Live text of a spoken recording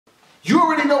You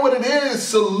already know what it is.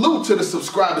 Salute to the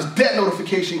subscribers. That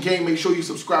notification game. Make sure you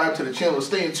subscribe to the channel.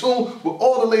 Stay in tune with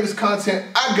all the latest content.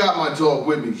 I got my dog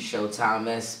with me. Showtime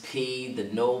SP, the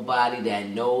nobody that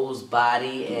knows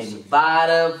body, and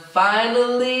Vada.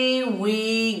 Finally,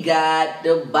 we got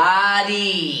the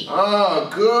body.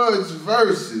 Goodz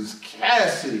versus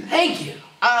Cassidy. Thank you.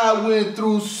 I went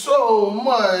through so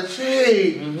much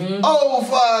hate. Oh,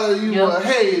 Vada, you a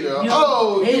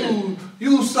hater.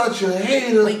 You such a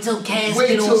hater. Wait till Cass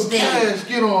get on stage. Cass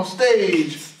get on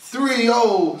stage.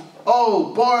 3-0.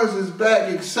 Oh, bars is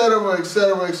back, etc.,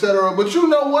 etc., etc. But you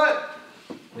know what?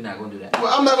 We're not gonna do that.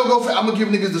 Well, I'm not gonna go for. I'm gonna give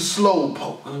niggas the slow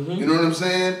poke. You know what I'm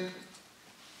saying?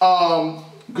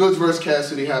 Goodz versus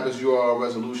Cassidy happens. URL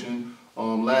resolution.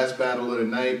 Last battle of the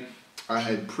night. I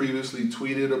had previously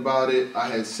tweeted about it. I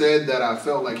had said that I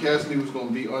felt like Cassidy was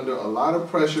gonna be under a lot of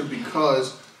pressure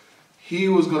because he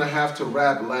was going to have to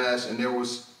rap last, and there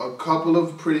was a couple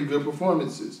of pretty good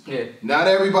performances. Yeah. Not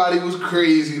everybody was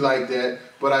crazy like that,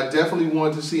 but I definitely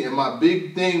wanted to see. And my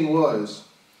big thing was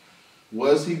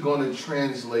he going to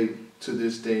translate to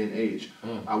this day and age?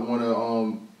 I want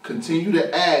to continue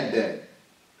to add that.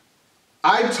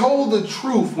 I told the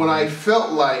truth when I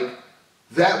felt like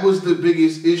that was the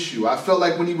biggest issue. I felt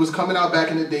like when he was coming out back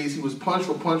in the days, he was punch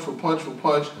for punch for punch for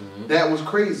punch. That was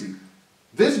crazy.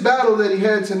 This battle that he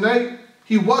had tonight,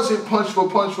 he wasn't punch for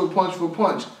punch for punch for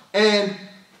punch. And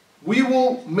we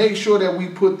will make sure that we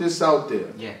put this out there.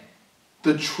 Yeah.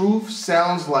 The truth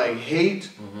sounds like hate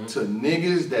to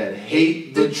niggas that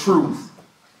hate the truth.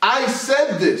 I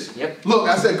said this. Yep. Look,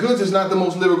 I said Goodz is not the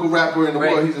most lyrical rapper in the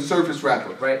world. He's a surface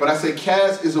rapper. But I said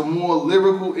Cass is a more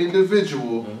lyrical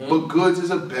individual, but Goodz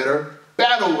is a better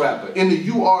battle rapper. In the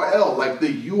URL, like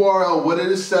the URL, what it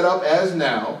is set up as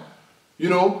now, you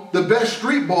know, the best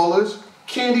street ballers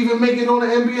can't even make it on an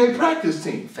NBA practice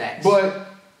team. Facts. But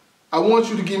I want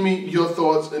you to give me your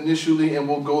thoughts initially, and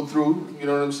we'll go through. You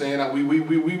know what I'm saying?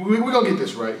 We're gonna get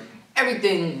this right.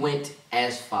 Everything went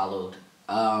as followed.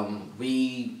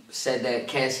 We said that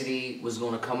Cassidy was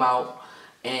going to come out,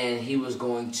 and he was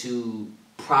going to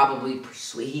probably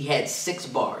persuade. He had 6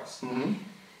 bars, and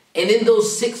in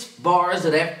those 6 bars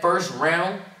of that first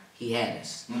round, he had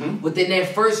us. Within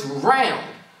that first round,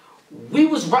 we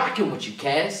was rocking with you,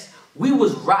 Cass. We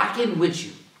was rocking with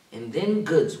you. And then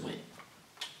Goodz went.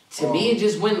 To me, it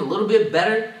just went a little bit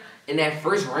better in that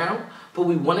first round. But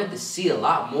we wanted to see a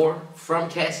lot more from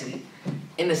Cassidy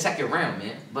in the second round,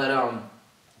 man. But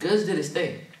Goodz did his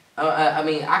thing. I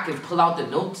mean, I can pull out the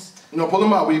notes. No, pull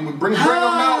them out. We bring them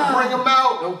out. Bring them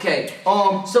out. Okay.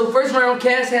 So first round,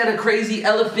 Cass had a crazy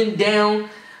elephant down.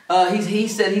 He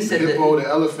said the hippo, the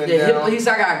elephant down. Hippo, he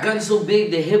said, I got a gun so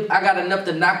big, I got enough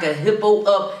to knock a hippo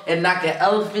up and knock an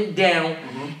elephant down.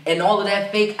 And all of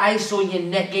that fake ice on your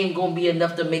neck ain't gonna be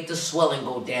enough to make the swelling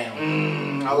go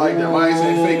down. I like that. Mine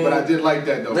ain't fake, but I did like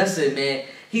that though. Listen, man.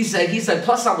 He said,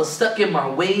 plus I was stuck in my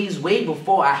ways way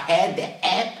before I had the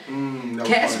app.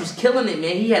 Cass was killing it,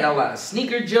 man. He had a lot of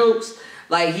sneaker jokes.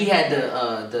 Like he had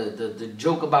the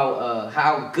joke about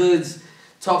how Goodz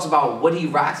talks about what he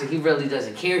rocks and he really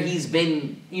doesn't care. He's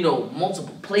been, you know,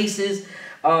 multiple places.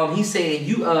 He said,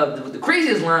 the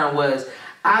craziest line was,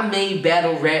 I made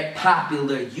battle rap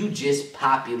popular, you just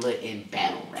popular in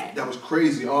battle rap. That was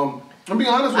crazy. I'll be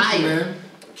honest with you, man.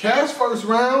 Cass' first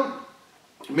round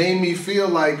made me feel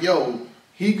like, yo,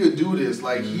 he could do this.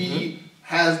 Like, he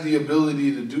has the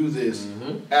ability to do this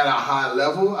at a high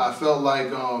level. I felt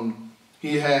like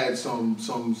he had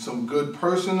some good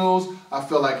personals. I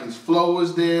felt like his flow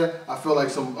was there. I felt like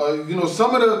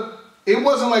it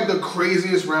wasn't like the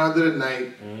craziest round of the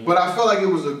night, but I felt like it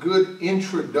was a good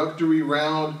introductory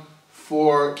round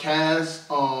for Cass.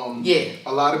 A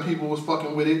lot of people was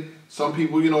fucking with it. Some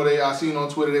people, you know, I seen on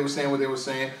Twitter, they were saying what they were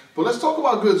saying. But let's talk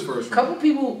about Goodz first. Couple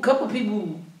people,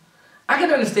 I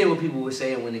can understand what people were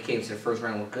saying when it came to the first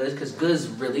round with Goodz, because Goodz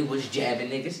really was jabbing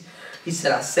niggas. He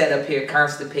said, I sat up here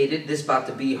constipated. This about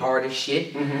to be hard as shit.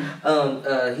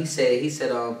 He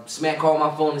said, Smack called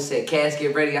my phone and said, Cass,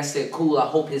 get ready. I said, cool, I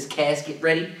hope his casket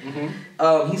ready.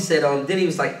 He said, then he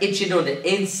was like itching on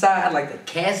the inside, like the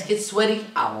casket sweaty.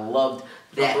 I loved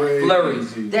that flurry.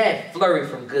 That flurry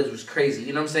from Goodz was crazy.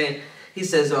 You know what I'm saying? He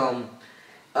says,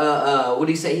 what did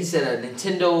he say? He said,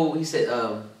 Nintendo,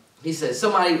 he said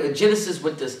somebody, Genesis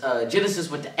with the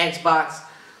Xbox,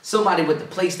 somebody with the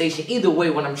PlayStation. Either way,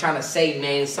 what I'm trying to say,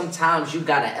 man, sometimes you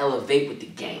gotta elevate with the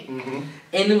game.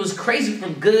 And it was crazy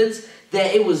from Goodz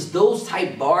that it was those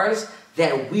type bars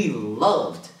that we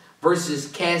loved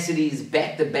versus Cassidy's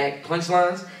back-to-back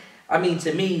punchlines. I mean,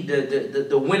 to me,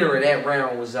 the winner of that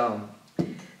round was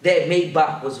that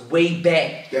Maybach was way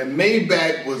back. That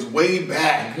Maybach was way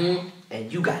back.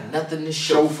 and you got nothing to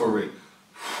show for it.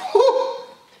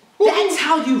 That's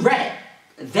how you rap.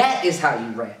 That is how you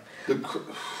rap.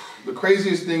 The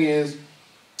craziest thing is,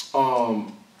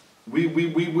 we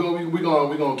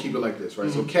gonna keep it like this,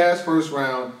 right? So Cass first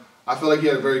round, I feel like he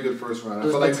had a very good first round. I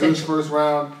feel like Goodz first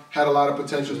round had a lot of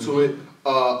potential to it.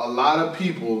 A lot of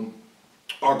people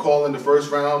are calling the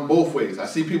first round both ways. I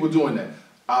see people doing that.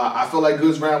 I feel like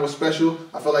Goodz round was special.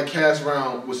 I feel like Cass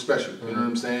round was special. You know what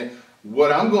I'm saying?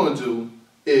 What I'm going to do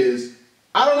is,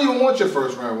 I don't even want your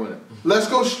first round winner. Let's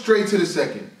go straight to the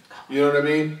second. You know what I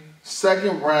mean?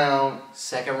 Second round,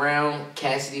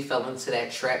 Cassidy fell into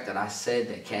that trap that I said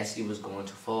that Cassidy was going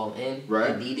to fall in.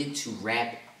 Right. He needed to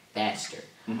rap faster.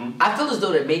 I feel as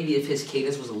though that maybe if his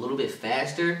cadence was a little bit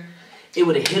faster, it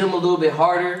would have hit him a little bit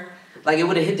harder. Like, it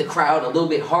would have hit the crowd a little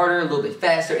bit harder, a little bit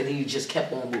faster, and then he just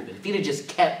kept on moving. If he'd have just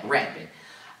kept rapping.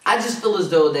 I just feel as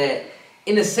though that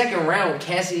in the second round,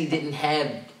 Cassidy didn't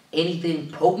have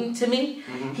anything potent to me.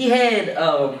 He had,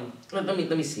 let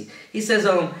me see. He says,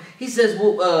 well, he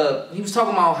was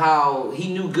talking about how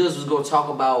he knew Goodz was going to talk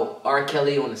about R.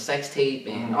 Kelly on the sex tape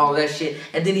and all that shit.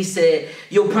 And then he said,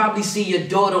 you'll probably see your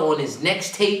daughter on his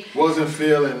next tape. Wasn't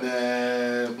feeling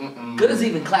that. Goodz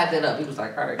even clapped that up. He was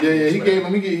like, all right. Yeah,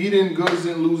 Goodz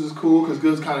didn't lose his cool because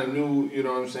Goodz kind of knew, you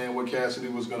know what I'm saying, what Cassidy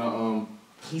was going to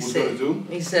do.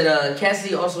 He said,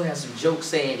 Cassidy also has some jokes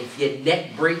saying, if your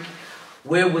neck break,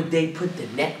 where would they put the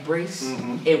neck brace?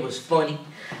 It was funny.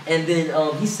 And then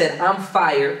he said, I'm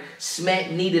fired.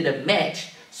 Smack needed a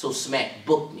match, so Smack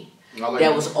booked me.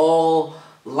 That was all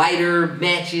lighter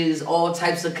matches, all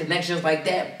types of connections like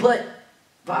that. But,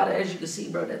 Vada, as you can see,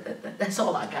 bro, that's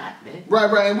all I got, man.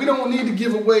 Right. And we don't need to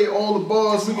give away all the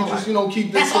bars. We can just,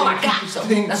 keep this That's all I got. So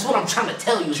that's what I'm trying to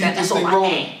tell you. That's all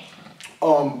I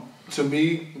had. To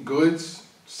me, Goodz,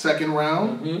 second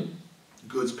round,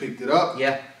 Goodz picked it up.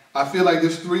 Yeah. I feel like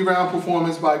this 3-round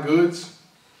performance by Goodz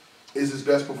is his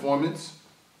best performance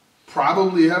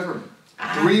probably ever.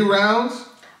 3 rounds.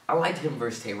 I liked him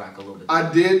versus Tay-Rock a little bit.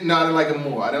 I did not like him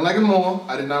more. I did not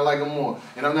like him more.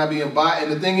 And I'm not being biased.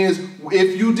 And the thing is,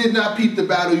 if you did not peep the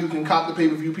battle, you can cop the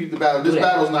pay-per-view, peep the battle. This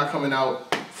battle's not coming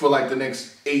out for like the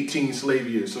next 18 slave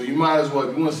years. So you might as well,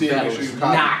 if you want to see it, make sure you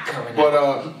cop it. Not coming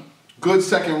out. Goodz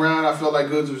second round, I felt like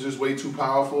Goodz was just way too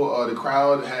powerful. The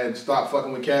crowd had stopped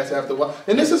fucking with Cass after a while.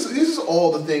 And this is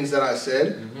all the things that I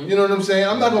said. You know what I'm saying?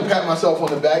 I'm not going to pat myself on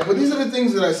the back, but these are the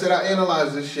things that I said. I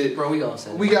analyzed this shit. Bro, we all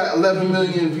said We got 11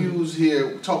 million views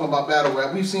here talking about battle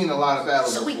rap. We've seen a lot of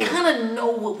battles So before. We kind of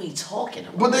know what we talking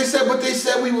about. But they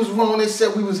said we was wrong. They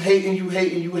said we was hating, you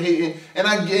hating.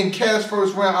 And in Cass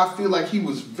first round, I feel like he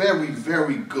was very,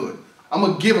 very good. I'm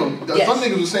going to give him. Yes. Some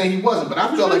niggas were saying he wasn't, but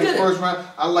I felt like his first round,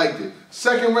 I liked it.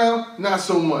 Second round, not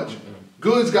so much.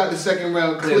 Goodz got the second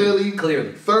round clearly.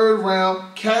 Third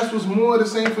round, Cass was more the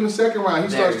same from the second round. He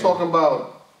starts talking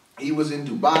about he was in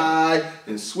Dubai,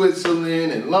 in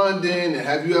Switzerland, in London, and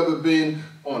have you ever been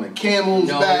on a camel's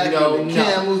back?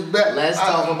 Let's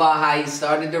talk about how he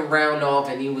started the round off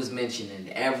and he was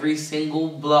mentioning every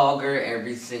single blogger,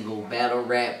 every single battle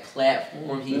rap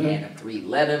platform. He had a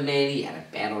 3-letterman, he had a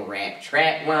battle rap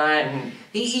track line.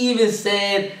 He even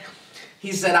said,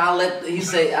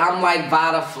 I'm like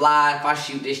Vada fly, if I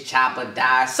shoot this chopper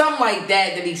die. Something like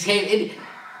that he said.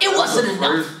 It wasn't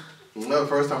enough. The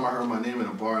first time I heard my name in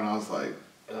a bar and I was like,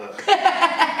 you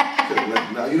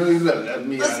better let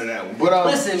me out of that one. But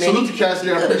listen, man, salute to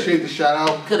Cassidy. I appreciate the shout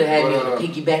out. Could have had me on the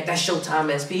piggyback. That's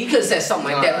Showtime SP. He could have said something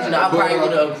like that. But, I probably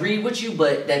would have agreed with you,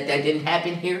 but that didn't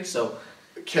happen here. So,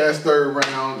 Cass third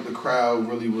round, the crowd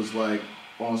really was like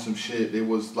on some shit. It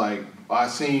was like I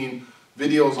seen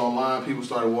videos online. People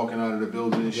started walking out of the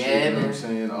building and shit. You know what I'm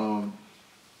saying?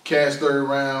 Cass third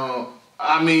round.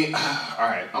 I mean, all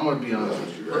right. I'm gonna be honest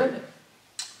with you, right?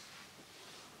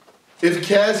 If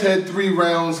Cass had 3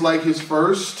 rounds like his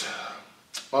first,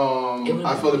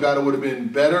 I feel the battle would have been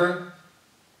better.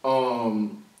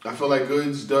 I feel like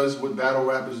Goodz does what battle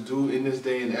rappers do in this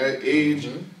day and age,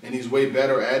 and he's way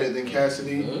better at it than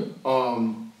Cassidy.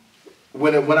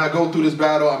 When I go through this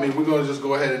battle, I mean, we're going to just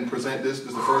go ahead and present this. This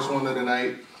is the first one of the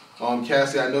night.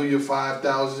 Cassidy, I know you're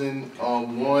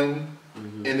 5,001,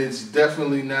 and it's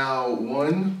definitely now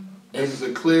 1. This is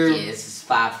a clear... Yeah, this is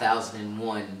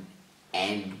 5,001.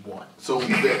 And 1. So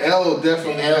the L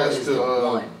definitely has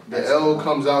to. The L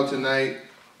comes out tonight.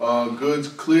 Goodz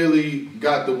clearly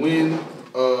got the win.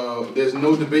 There's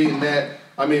no debating that.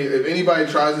 I mean, if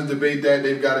anybody tries to debate that,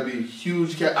 they've got to be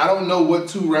huge. I don't know what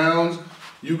 2 rounds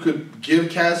you could give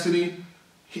Cassidy.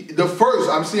 The first,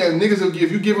 I'm seeing niggas.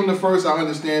 If you give him the first, I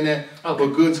understand that. Okay.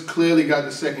 But Goodz clearly got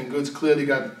the second. Goodz clearly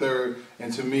got the third.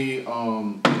 And to me,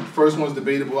 first one's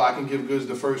debatable. I can give Goodz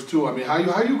the first two. I mean, how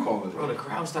you calling it? Bro, the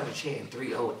crowd started chanting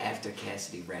 3-0 after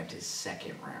Cassidy rapped his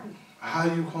second round. How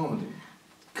you calling it?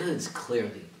 Goodz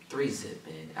clearly 3-zip,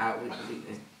 man.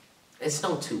 It's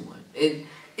no 2-1.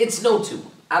 It's no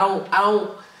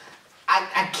 2-1.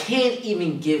 I can't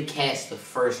even give Cass the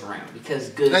first round because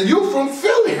Goodz. And you from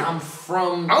Philly. And I'm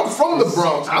from the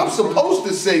Bronx. I'm supposed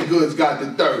to say Goodz got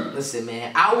the third. Listen,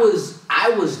 man, I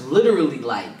was literally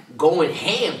like going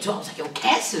ham too. I was like, yo,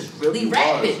 Cass is really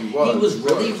rapping. He was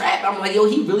really rapping. I'm like, yo,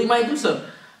 he really might do something.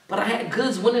 But I had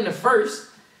Goodz winning the first.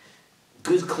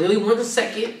 Goodz clearly won the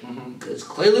second. Mm-hmm. Goodz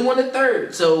clearly won the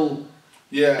third. So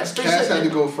yeah, Cass had to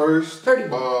go first.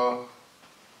 30.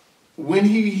 When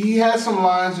he had some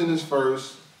lines in his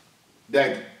first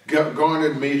that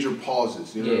garnered major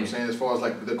pauses, you know what I'm saying? As far as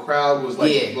like the crowd was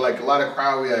like a lot of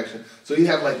crowd reaction. So he'd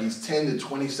have like these 10 to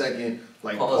 20 second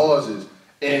like pauses.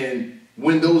 And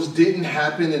when those didn't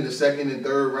happen in the second and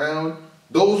third round,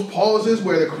 those pauses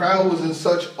where the crowd was in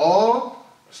such awe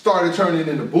started turning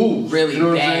into boos. Really, you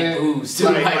know bad boos too.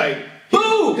 Like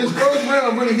boo! His first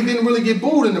round he didn't really get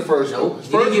booed in the first. Nope, his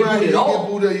first round he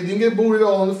didn't get booed at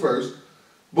all in the first.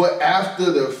 But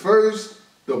after the first,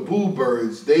 the Boo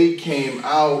Birds, they came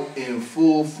out in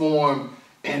full form,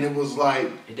 and it was like,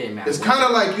 it didn't matter. It's kind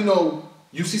of like, you know,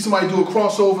 you see somebody do a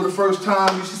crossover the first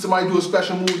time, you see somebody do a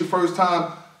special move the first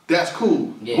time, that's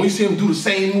cool. Yeah. When you see him do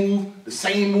the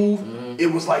same move, it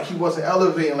was like he wasn't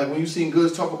elevating. Like when you seen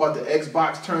Goodz talk about the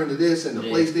Xbox turn to this and the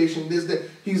PlayStation this, that,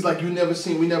 he's like, we never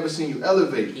seen you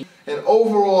elevate. And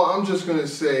overall, I'm just going to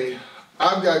say,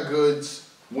 I've got Goodz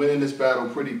winning this battle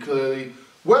pretty clearly.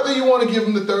 Whether you want to give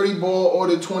him the 30 ball or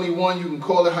the 21, you can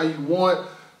call it how you want.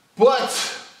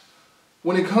 But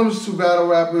when it comes to battle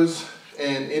rappers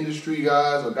and industry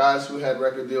guys or guys who had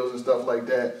record deals and stuff like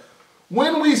that,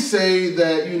 when we say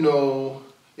that, you know,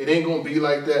 it ain't going to be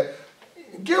like that,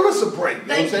 give us a break. You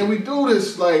know what I'm saying? We do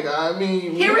this, like, I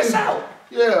mean... Hear us out.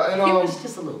 Yeah, and hear us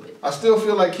just a little bit. I still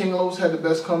feel like King Los had the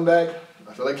best comeback.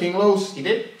 I feel like King Los... He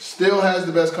did? Still has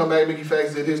the best comeback. Mickey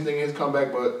Facts did his thing, his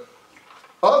comeback, but...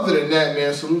 Other than that,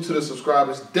 man, salute to the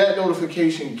subscribers. That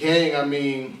notification gang, I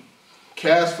mean,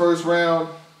 Cass first round,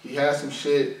 he had some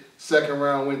shit. Second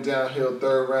round went downhill.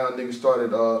 Third round, niggas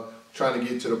started trying to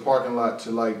get to the parking lot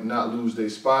to like not lose their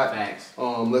spot. Facts.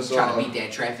 Let's try to beat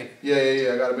that traffic.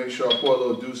 Yeah. I gotta make sure I pour a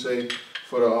little douce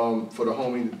for the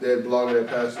homie, the dead blogger that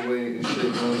passed away and shit. You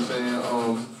know what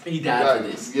I'm saying? He died for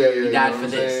this. Yeah. He died for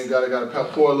this. Gotta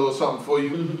pour a little something for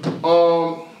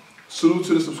you. Salute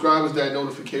to the subscribers, that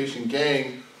notification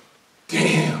gang.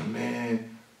 Damn,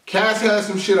 man. Cass has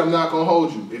some shit, I'm not going to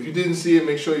hold you. If you didn't see it,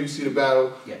 make sure you see the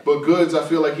battle. Yeah. But Goodz, I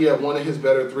feel like he had one of his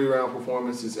better 3-round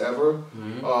performances ever.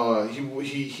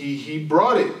 He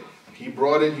brought it. He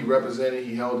brought it, he represented,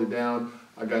 he held it down.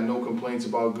 I got no complaints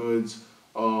about Goodz.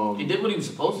 He did what he was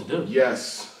supposed to do.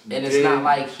 Yes. And it's not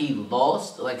like he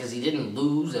lost, like, because he didn't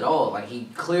lose at all. Like, he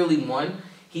clearly won.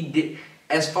 He did,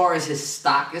 as far as his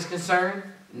stock is concerned,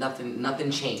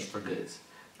 nothing changed for Goodz.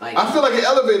 Like, I feel like it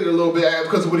elevated a little bit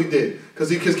because of what he did.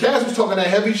 Because Cass was talking that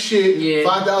heavy shit.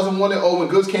 5,001-0. When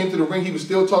Goodz came to the ring, he was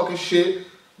still talking shit.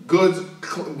 Goodz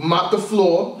mopped the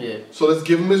floor. Yeah. So let's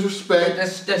give him his respect.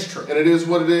 That's true. And it is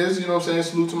what it is. You know what I'm saying?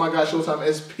 Salute to my guy Showtime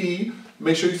SP.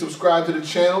 Make sure you subscribe to the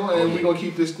channel, and we're going to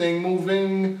keep this thing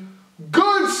moving.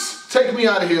 Goodz, take me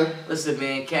out of here. Listen,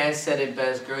 man, Cass said it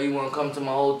best, girl. You want to come to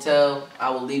my hotel?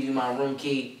 I will leave you my room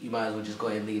key. You might as well just go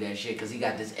ahead and leave that shit because he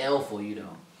got this L for you,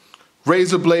 though.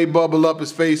 Razor blade bubble up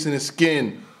his face and his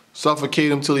skin.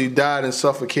 Suffocate him till he died and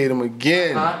suffocate him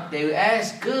again. They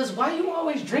asked Goodz, why you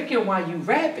always drinking while you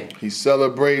rapping? He's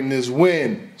celebrating his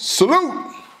win.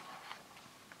 Salute!